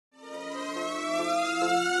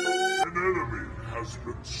has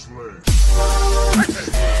been slain.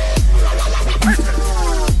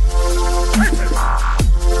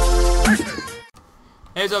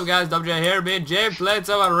 Hey, what's up guys, soloDoubleJ here, me and James playing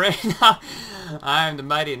some arena. I am the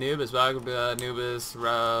mighty Anubis. Welcome to Anubis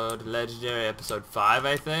Road Legendary Episode 5,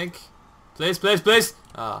 I think. Please, please, please!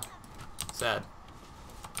 Oh, sad.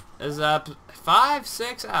 Is that 5,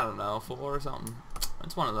 6? I don't know, 4 or something.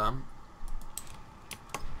 It's one of them.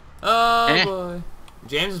 Oh boy.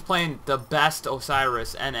 James is playing the best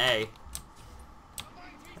Osiris, NA.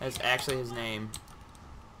 That's actually his name.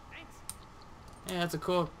 Yeah, that's a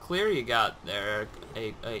cool clear you got there,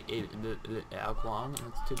 Alquang.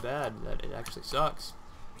 That's too bad that it actually sucks.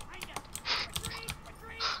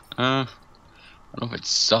 I don't know if it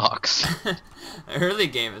sucks. Early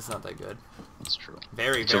game is not that good. That's true.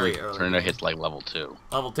 Very early. Turn to hits like level 2.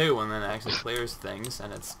 Level 2 when it actually clears things,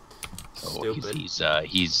 and it's stupid. He's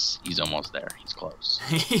almost there. He's close.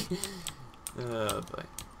 Oh boy.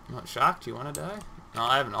 Not shocked. You want to die? No,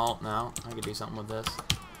 I have an ult now. I could do something with this.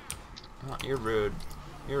 Oh, you're rude.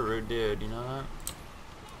 You're a rude dude, you know that?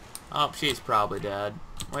 Oh, she's probably dead.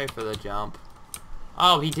 Wait for the jump.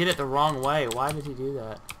 Oh, he did it the wrong way. Why did he do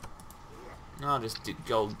that? No, just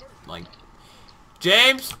go, like...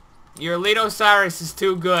 James! Your lead Osiris is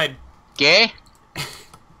too good. Okay?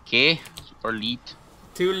 Okay? Super elite.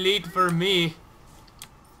 Too late for me.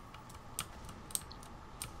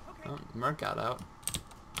 Oh, Merc got out.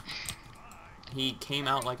 He came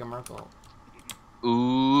out like a Merkle.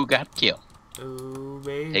 Ooh, got killed. Ooh,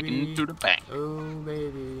 baby. Taken to the bank. Ooh,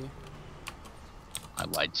 baby. I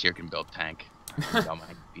lied. Here can build tank. I got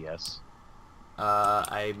my PS.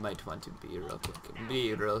 I might want to be real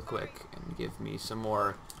quick and give me some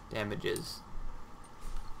more damages.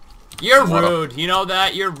 You're rude. You know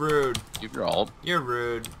that? You're rude. You're ult. You're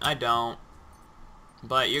rude. I don't.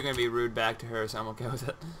 But you're gonna be rude back to her, so I'm okay with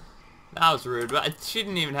it. That was rude. But she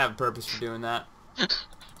didn't even have a purpose for doing that.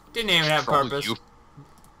 Didn't even have a purpose. You.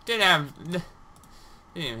 Didn't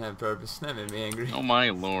even have a purpose. That made me angry. Oh my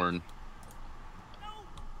lord.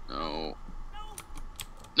 No.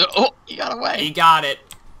 No. Oh, he got away. He got it.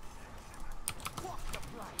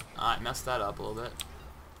 I messed that up a little bit.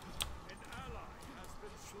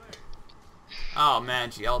 Oh man,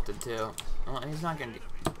 she ulted too. Oh, he's not gonna do...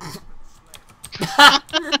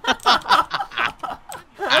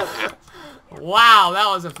 Wow, that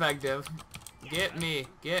was effective. Get me,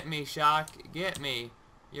 Shock, get me.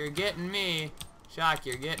 You're getting me. Shock,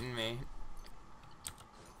 you're getting me.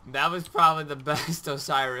 That was probably the best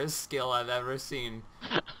Osiris skill I've ever seen.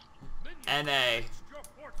 NA.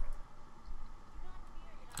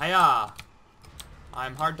 Hiya!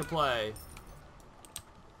 I'm hard to play.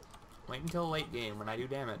 Wait until late game when I do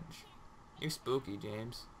damage. You're spooky,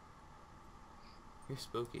 James. You're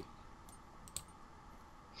spooky.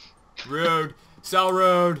 Rude. So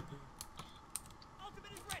rude.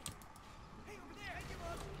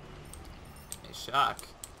 Hey, Shock.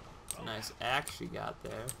 Nice axe she got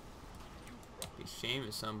there. Be ashamed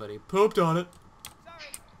if somebody pooped on it.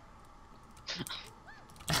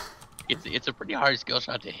 It's a pretty hard skill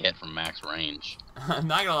shot to hit from max range. I'm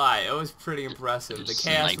not gonna lie, it was pretty impressive. The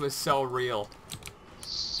chaos was so real.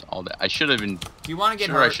 All that I should have been. Do you want to get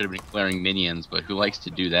sure hurt? I should have been clearing minions, but who likes to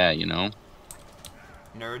do that, you know?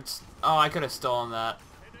 Nerds. Oh, I could have stolen that.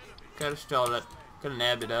 Could have stolen it. Could have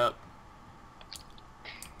nabbed it up.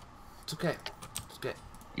 It's okay. It's okay.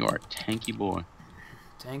 You are a tanky boy.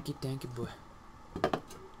 Tanky boy.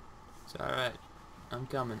 It's alright. I'm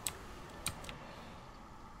coming.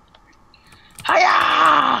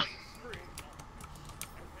 Hiya!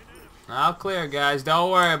 I'll clear, guys.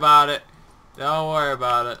 Don't worry about it. Don't worry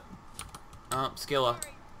about it. Oh, Skilla.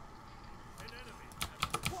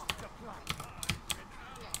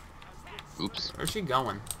 Oops. Where's she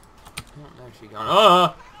going? I don't know where she's going.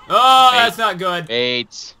 Oh! Oh, that's not good.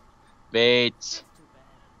 Bates. Bates.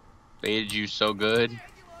 Baited you so good.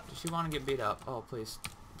 Does she want to get beat up? Oh, please.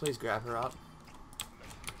 Please grab her up.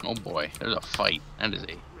 Oh boy, there's a fight. That is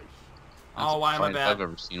a... Oh, why am I bad? I've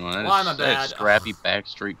ever seen one. Why am I bad? Scrappy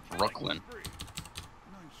Backstreet Brooklyn.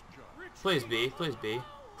 Please be. Please be.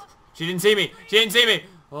 She didn't see me. She didn't see me.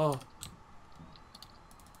 Oh.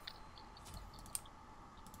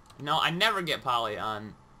 No, I never get poly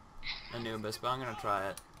on Anubis, but I'm gonna try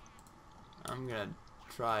it. I'm gonna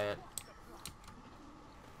try it.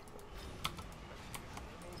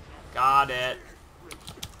 Got it.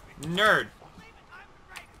 Nerd.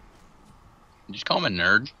 Did you call him a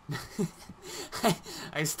nerd?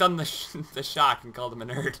 I stunned the Shock and called him a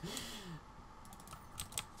nerd.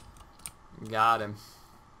 Got him.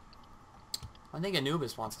 I think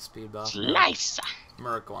Anubis wants a speed buff. Slice!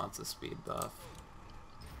 Merc wants a speed buff.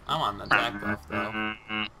 I want an attack buff, though.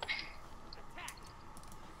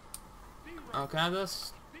 Oh, can I have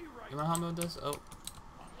this? You wanna help me with this? Oh.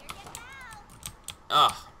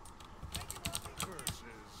 Ugh.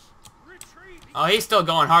 Oh, he's still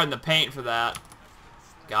going hard in the paint for that.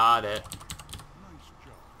 Got it.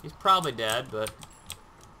 He's probably dead, but...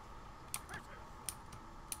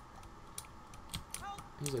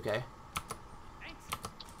 he's okay.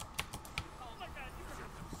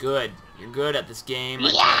 Good. You're good at this game.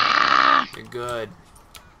 Yeah! You're good.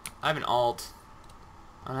 I have an alt.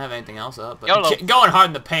 I don't have anything else up, but... YOLO. going hard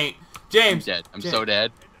in the paint. James! I'm dead. I'm James. so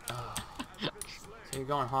dead. So you're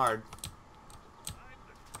going hard.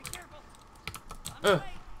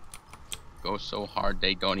 Go so hard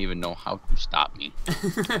they don't even know how to stop me.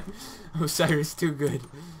 Osiris too good.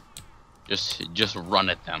 Just run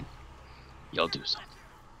at them. You'll do something.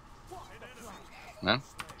 Well,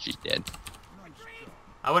 she's dead.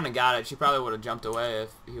 I wouldn't have got it. She probably would have jumped away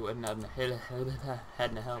if he wouldn't have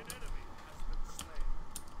had no help.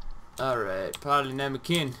 Alright, probably name a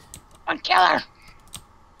king. One killer!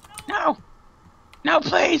 No! No,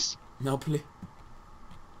 please! No, please.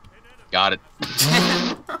 Got it.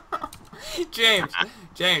 James,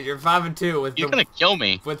 you're 5-2 with You're gonna kill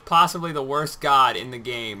me. with possibly the worst god in the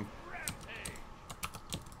game.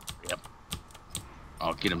 Yep.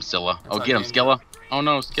 Oh, get him, Scylla. That's Oh, get him, okay. Scylla. Oh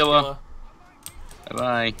no, Scylla.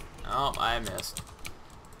 Bye-bye. Oh, I missed.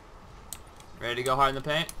 Ready to go hard in the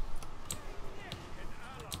paint?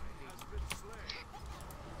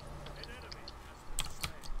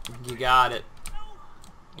 You got it.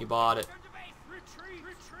 You bought it.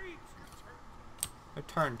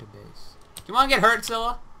 Return to base. Do you want to get hurt,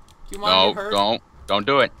 Scylla? Do you want to No, get hurt? don't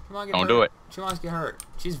do it. You wanna get Don't hurt? do it. She wants to get hurt.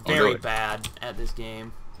 She's Don't do very it. bad at this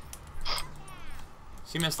game.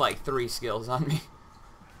 She missed like 3 skills on me.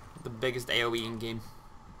 The biggest AoE in game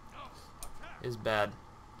is bad.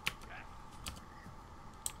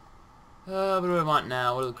 What do we want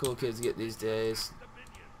now? What do the cool kids get these days?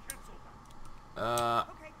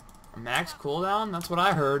 Max cooldown? That's what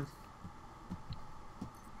I heard.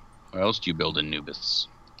 Where else do you build Anubis?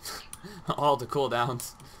 All the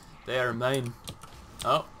cooldowns. They are mine.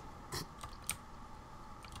 Oh.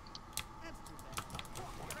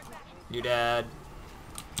 You dead.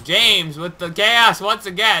 James with the chaos once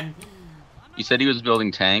again. He said he was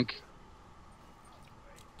building tank.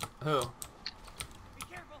 Who?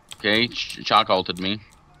 Okay, Chalk ulted me.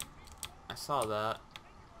 I saw that.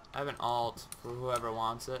 I have an alt for whoever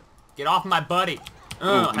wants it. Get off my buddy.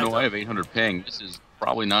 Oh, no, I have 800 ping. This is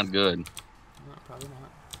probably not good. No, probably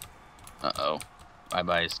not. Uh-oh.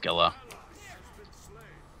 Bye-bye, Scylla.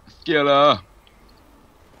 Scylla!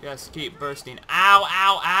 Yes, keep bursting. Ow,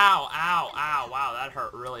 ow, ow, ow, ow. Wow, that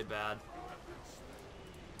hurt really bad.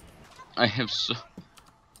 I have so...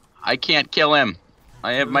 I can't kill him.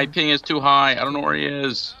 My ping is too high. I don't know where he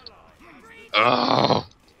is. Oh.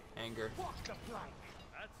 Anger.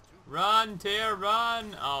 Run, Tyr,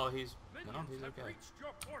 run! Oh, he's... No, he's okay.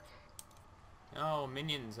 No,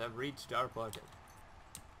 minions have reached our pocket.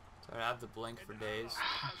 Sorry, I have the blink for days.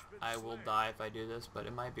 I will die if I do this, but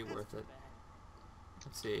it might be worth it.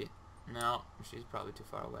 Let's see. No, she's probably too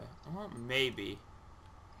far away. Oh, maybe.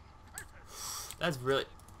 That's really...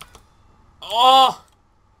 Oh!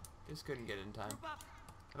 Just couldn't get it in time.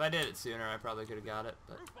 If I did it sooner, I probably could have got it,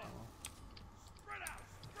 but... Oh.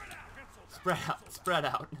 Spread out, spread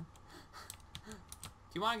out.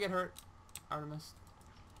 Do you want to get hurt, Artemis?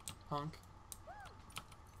 Punk?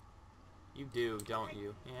 You do, don't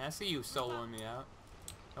you? Yeah, I see you soloing me out.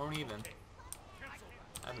 Don't even.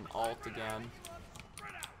 I have an alt again.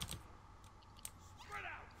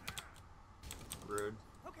 Rude.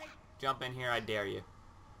 Jump in here, I dare you.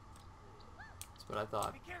 That's what I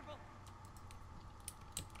thought.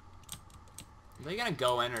 Are they gonna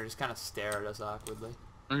go in or just kind of stare at us awkwardly?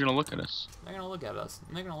 They're gonna look at us. They're gonna look at us,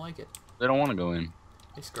 and they're gonna like it. They don't want to go in.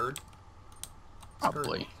 They scared.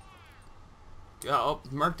 Probably. Oh,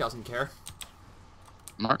 Merc doesn't care.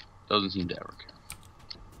 Mark doesn't seem to ever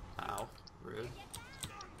care. Ow. Rude.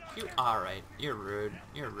 You alright. You're rude.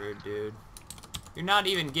 You're rude, dude. You're not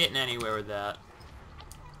even getting anywhere with that.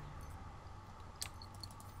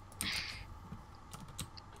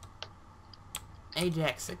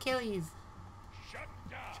 Ajax, Achilles.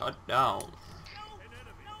 Shut down.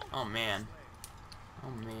 Oh man.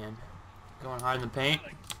 Oh man. Going hard in the paint.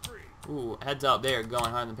 Ooh, heads up there. Going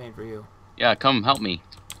hard in the paint for you. Yeah, come help me.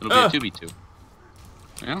 It'll be a 2v2.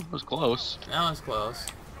 Yeah, it was close. That was close.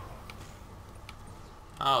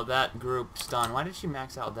 Oh, that group stun. Why did she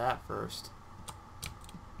max out that first?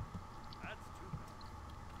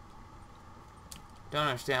 Don't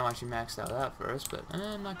understand why she maxed out that first, but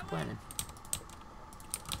I'm not complaining.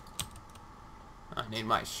 I need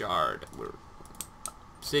my shard. We're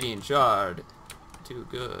obsidian shard. Too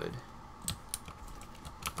good.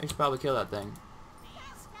 I should probably kill that thing.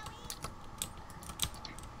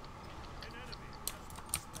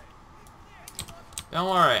 Don't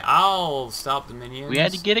worry, I'll stop the minions. We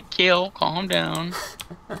had to get a kill. Calm down.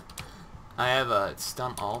 I have a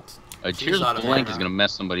stun alt. Tears Blank is gonna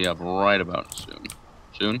mess somebody up right about soon.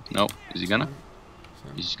 Soon? Nope. Is he gonna?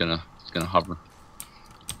 Soon. He's gonna hover.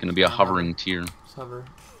 It's gonna be a hovering tear. Hover.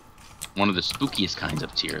 One of the spookiest kinds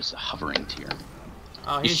of tears, a hovering tear.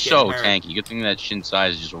 Oh, he's so tanky. Good thing that Shin Sai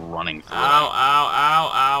is just running through. Ow, ow, ow,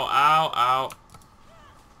 ow, ow, ow.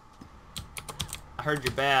 I heard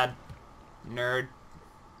you're bad, nerd.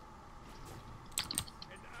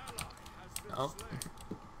 Oh.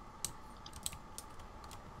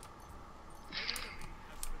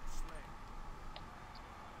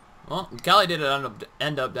 Well, Callie did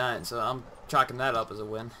end up dying, so I'm chalking that up as a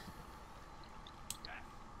win.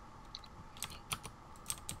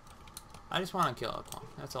 I just want to kill Aquan.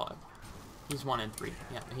 That's all I want. He's 1 in 3.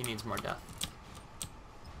 Yeah, he needs more death.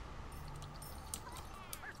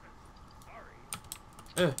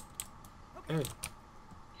 Are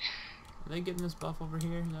they getting this buff over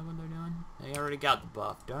here? Is that what they're doing? They already got the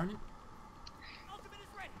buff. Darn it.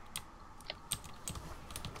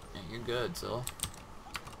 Yeah, you're good, Sil.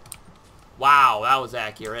 Wow, that was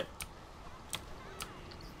accurate.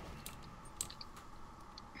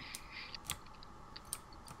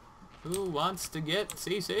 Who wants to get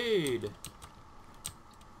CC'd?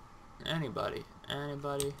 Anybody.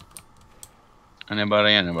 Anybody.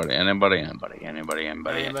 Anybody. Anybody.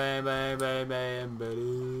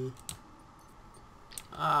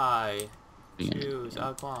 I choose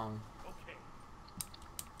Aquan.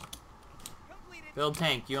 Build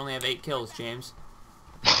tank. You only have 8 kills, James.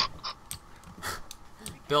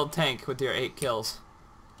 Build tank with your 8 kills.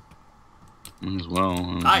 As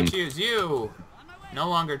well. I choose you. No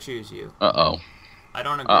longer choose you. Uh-oh. I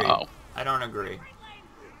don't agree. Uh-oh. I don't agree.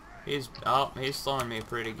 He's slowing me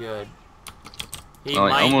pretty good. He well,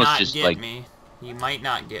 might almost not just get like... me. He might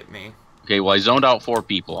not get me. Okay, well I zoned out 4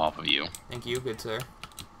 people off of you. Thank you, good sir.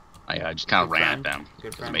 I just kind of ran at them.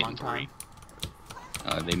 Good I friend, made long them 3.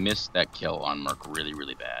 time. They missed that kill on Merc really,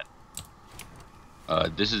 really bad.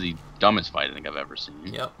 This is the dumbest fight I think I've ever seen.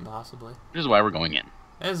 Yep, possibly. This is why we're going in.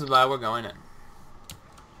 This is why we're going in.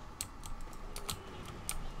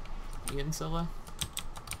 You getting Scylla?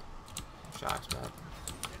 Shock's back.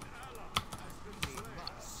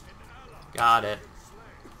 Got it.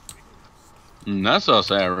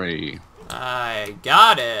 Necessary. I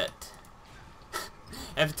got it.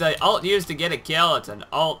 If it's an alt used to get a kill, it's an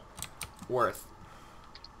alt worth.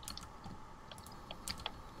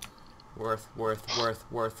 Worth.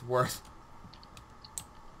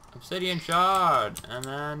 Obsidian shard, and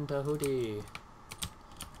then Tahuti.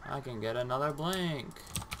 I can get another blink.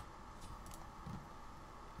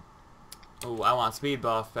 Oh, I want speed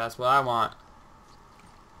buff. That's what I want.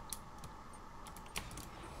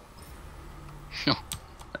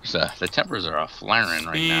 The tempers are flaring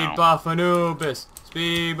right now. Speed buff Anubis.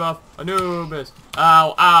 Speed buff Anubis.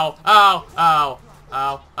 Ow, ow, ow, ow,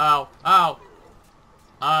 ow, ow, ow.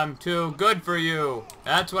 I'm too good for you.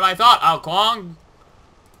 That's what I thought, Alquang.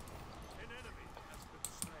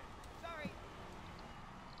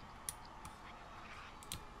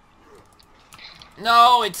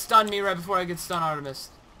 No, it stunned me right before I could stun Artemis.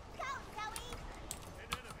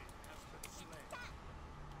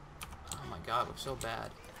 Oh my god, we're so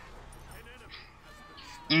bad.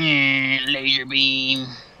 Laser beam.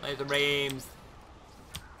 Laser beams.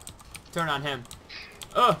 Turn on him.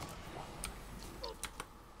 Ugh.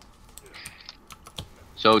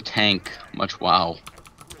 So tank. Much wow.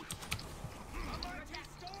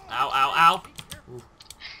 Ow, ow, ow. Ooh.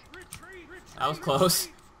 That was close.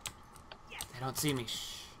 They don't see me.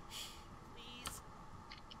 Shh.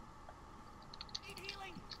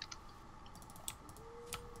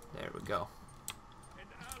 There we go.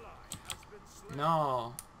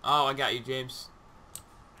 No. Oh, I got you, James.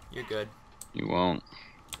 You're good. You won't.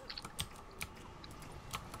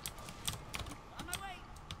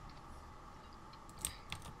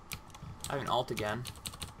 I have an ult again.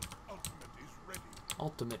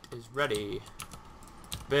 Ultimate is ready.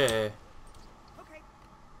 Bleh.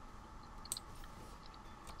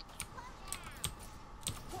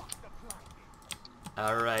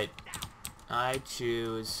 Alright. I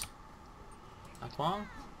choose Aquan?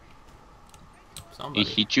 Somebody.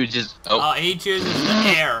 He chooses. Oh, he chooses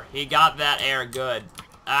the air. He got that air good.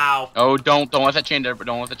 Ow. Oh, don't let that chain to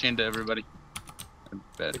everybody.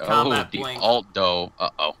 The combat the blink. alt dough.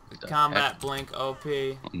 Uh-oh. Combat blink OP.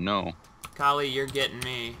 Oh, no. Kali, you're getting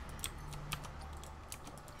me.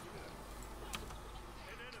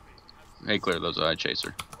 Hey, clear those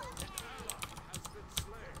chaser.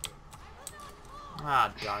 Ah,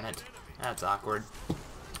 darn it. That's awkward.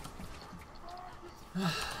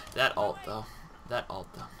 That ult, though. That ult,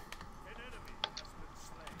 though.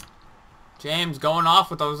 James going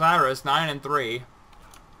off with Osiris, 9 and 3.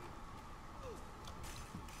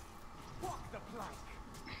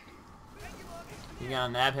 You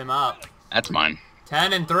gonna nab him up? That's mine.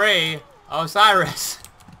 10 and 3. Osiris.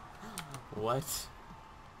 What?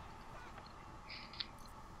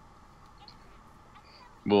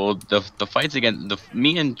 Well, the fights again,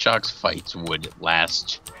 me and Chuck's fights would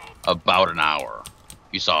last about an hour.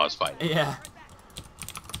 You saw us fight. Yeah.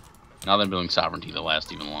 Now they're building sovereignty to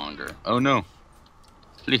last even longer. Oh no.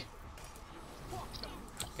 Flee.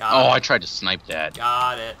 Got it. I tried to snipe that.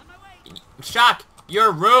 Got it. Shock,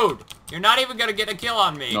 you're rude. You're not even gonna get a kill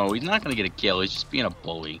on me. No, he's not gonna get a kill. He's just being a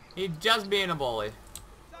bully. He's just being a bully.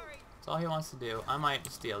 That's all he wants to do. I might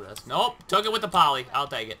steal this. Nope. Took it with the poly. I'll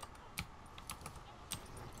take it.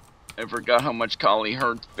 I forgot how much Kali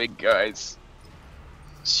hurts big guys.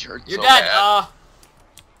 She hurts You're so dead. bad.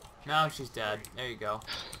 No, she's dead. There you go.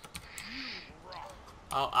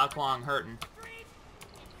 Oh, Akwong hurting.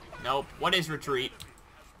 Nope. What is retreat?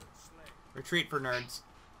 Retreat for nerds.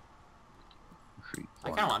 I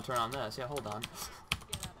kind of want to turn on this. Yeah, hold on.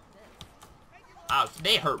 Ouch.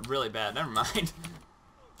 They hurt really bad. Never mind.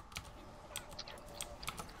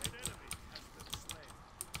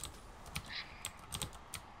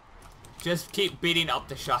 Just keep beating up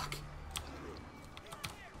the shock.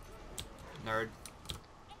 Nerd.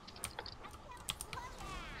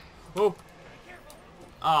 Oh.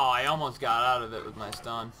 Oh, I almost got out of it with my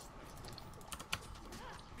stun.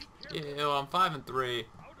 Ew, I'm 5 and 3.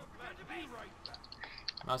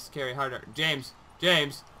 Must carry harder. James.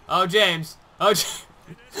 James. Oh, James. Oh,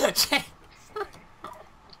 James. James.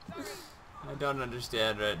 I don't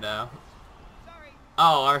understand right now.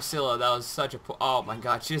 Oh, Arcilla, that was such a... Oh my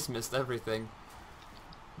god, she just missed everything.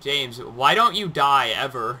 James, why don't you die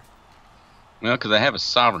ever? Well, because I have a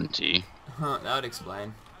sovereignty. Huh, that would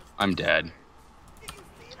explain. I'm dead.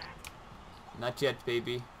 Not yet,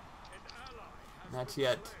 baby. Not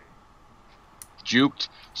yet. Juked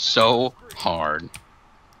so hard.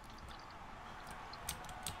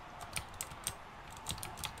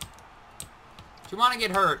 Do you want to get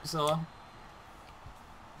hurt, Scylla?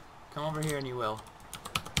 Come over here and you will.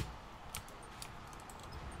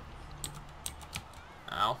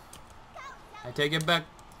 Ow. I take it back.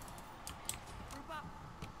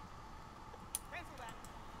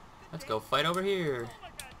 Let's go fight over here.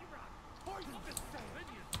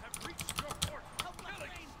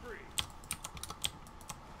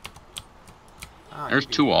 Oh, There's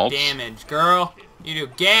 2 ults. Damage, girl. You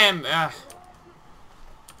do Ugh.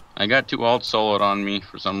 I got 2 ults soloed on me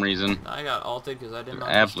for some reason. I got ulted because I didn't.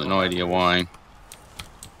 Absolutely no idea why.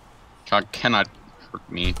 Chuck cannot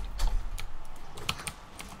hurt me.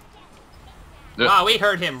 Wow, we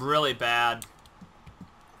hurt him really bad.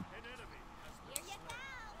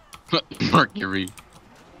 Mercury.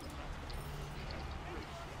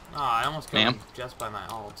 Oh, I almost killed Ma'am? him just by my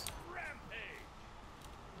ult.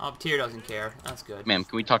 Oh, Tyr doesn't care. That's good. Ma'am,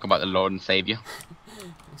 can we talk about the Lord and Savior?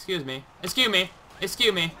 Excuse me. Excuse me.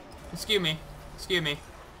 Excuse me. Excuse me. Excuse me.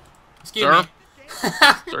 Excuse Sir? me.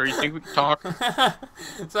 Sir, you think we can talk?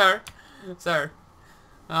 Sir. Sir.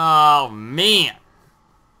 Oh, man.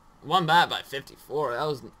 Won that by 54. That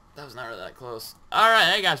was not really that close.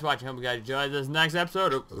 Alright, hey guys for watching. Hope you guys enjoyed this next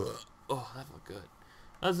episode. Oh, that felt good.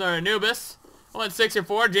 That's our Anubis. I went 6 and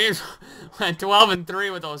 4. James went 12 and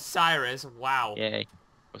 3 with Osiris. Wow. Yay.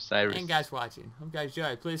 Osiris. And guys for watching. Hope you guys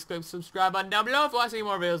enjoyed. Please click the subscribe button down below if you want to see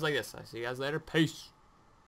more videos like this. I'll see you guys later. Peace.